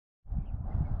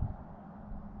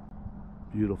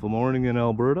Beautiful morning in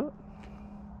Alberta.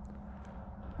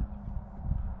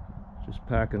 Just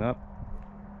packing up,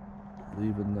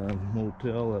 leaving the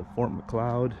motel at Fort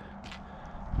Macleod,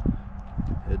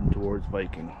 heading towards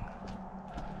Viking.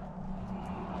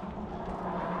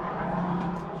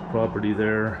 Property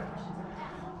there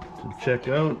to check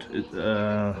out.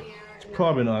 It's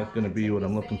probably not going to be what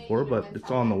I'm looking for, but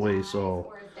it's on the way,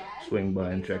 so I'll swing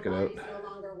by and check it out.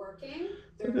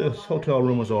 But this hotel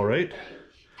room was alright.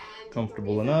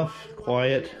 Comfortable enough,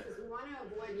 quiet.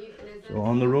 So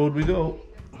on the road we go.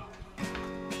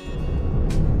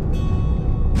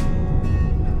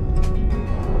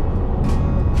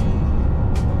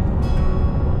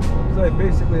 It's like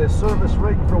basically a service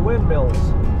rig for windmills.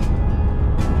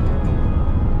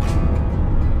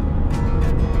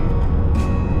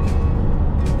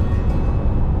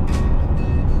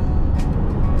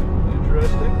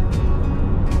 Interesting.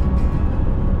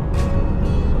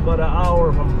 About an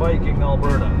hour from Viking,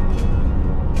 Alberta.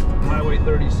 Highway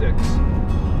 36.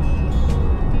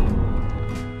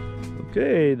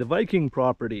 Okay, the Viking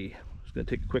property. Just gonna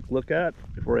take a quick look at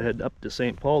before I head up to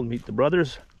St. Paul and meet the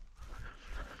brothers.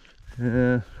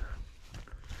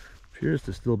 Appears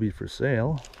to still be for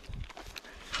sale.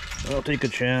 I'll take a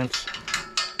chance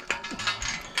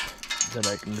that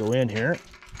I can go in here.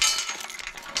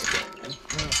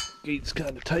 Gate's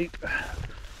kind of tight,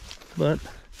 but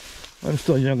I'm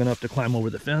still young enough to climb over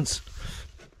the fence.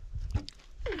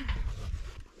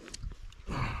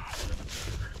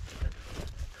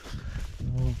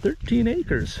 13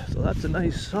 acres, so that's a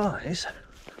nice size.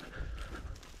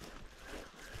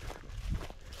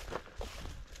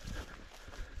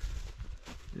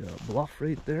 Yeah, bluff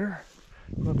right there.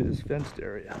 Probably this fenced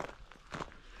area.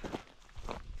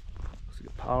 See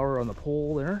power on the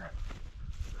pole there.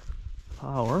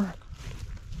 Power.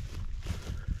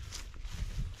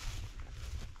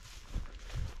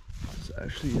 It's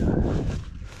actually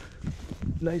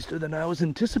nicer than I was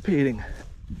anticipating.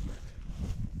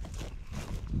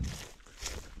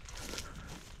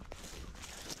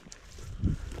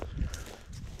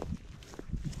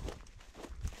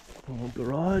 Old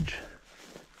garage.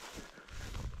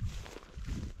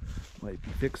 Might be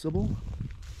fixable.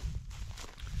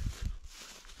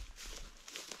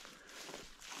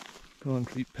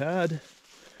 Concrete pad.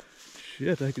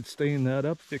 Shit, I could stain that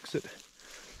up, fix it,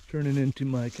 turn it into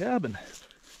my cabin.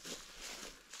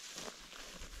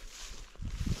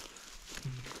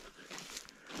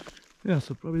 Yeah,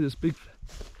 so probably this big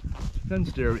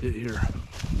fenced area here.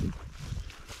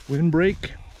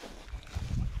 Windbreak.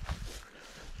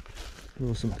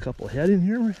 Throw a couple head in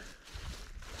here.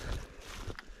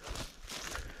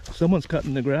 Someone's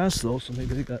cutting the grass though, so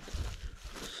maybe they got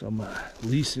some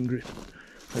lease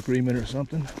agreement or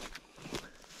something.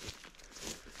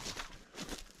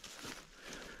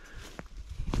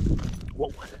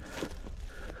 Whoa.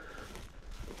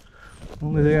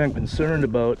 Only thing I'm concerned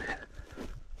about,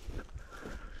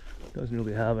 doesn't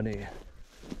really have any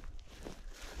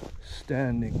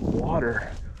standing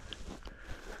water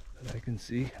that I can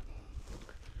see.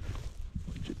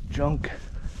 Bunch of junk.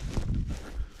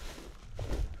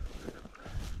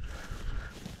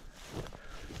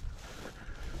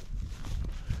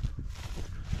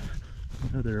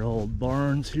 Other old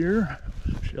barns here,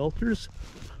 shelters.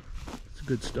 It's a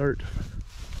good start.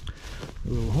 A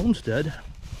little homestead.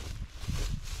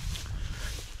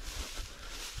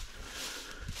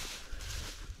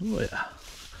 Oh yeah.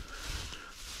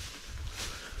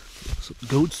 Some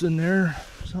goats in there,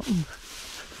 something.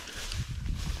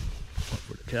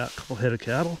 For the couple head of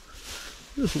cattle.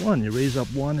 Just one, you raise up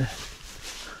one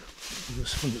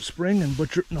from the spring and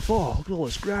butcher it in the fall. Look at all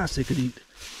this grass they could eat.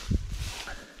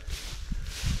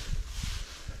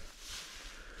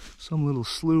 Some little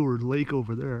slough or lake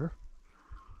over there.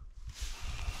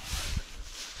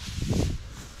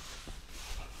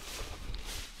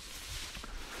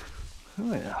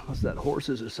 Oh yeah, must that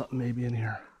horses or something maybe in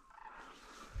here.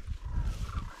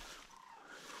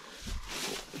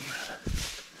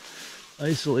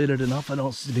 Isolated enough, I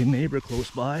don't see any neighbor close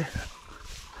by.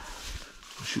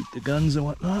 Shoot the guns and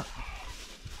whatnot.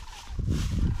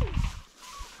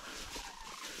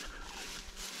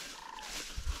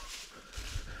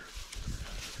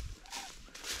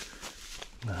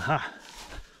 Aha.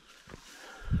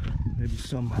 Maybe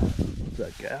some, what's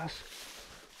that, gas?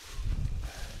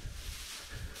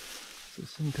 So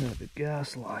some kind of a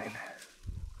gas line.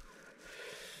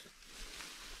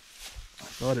 I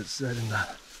thought it said in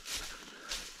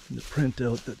the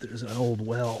printout that there's an old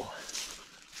well.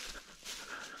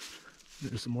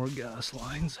 There's some more gas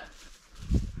lines.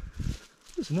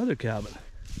 There's another cabin.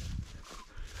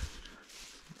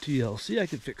 TLC, I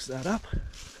could fix that up.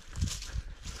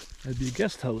 That'd be a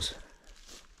guest house.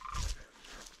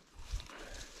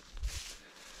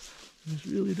 This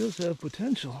really does have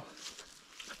potential.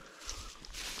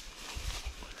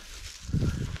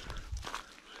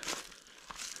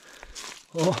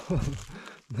 Oh,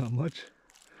 not much.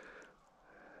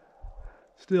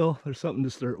 Still, there's something to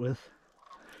start with.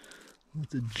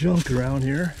 Lots of junk around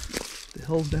here. What the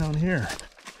hell's down here?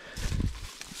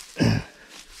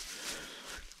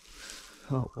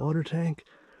 Hot water tank.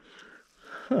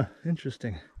 Huh,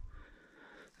 interesting.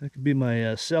 That could be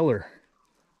my cellar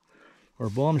or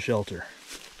bomb shelter.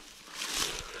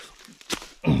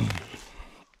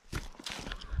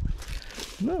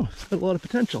 No, it's got a lot of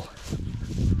potential.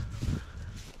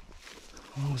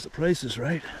 As long as the price is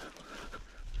right.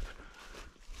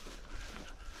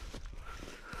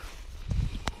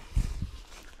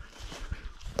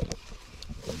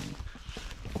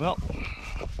 Well,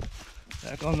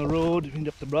 back on the road, meet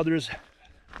up the brothers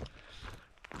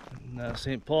in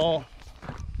St. Paul,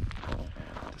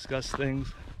 discuss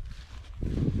things,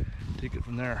 take it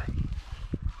from there.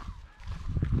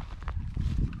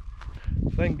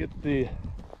 If I can get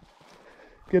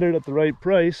it at the right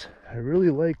price, I really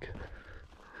like.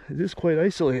 It is quite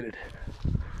isolated.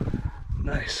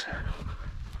 Nice.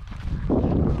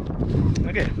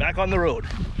 Okay, back on the road.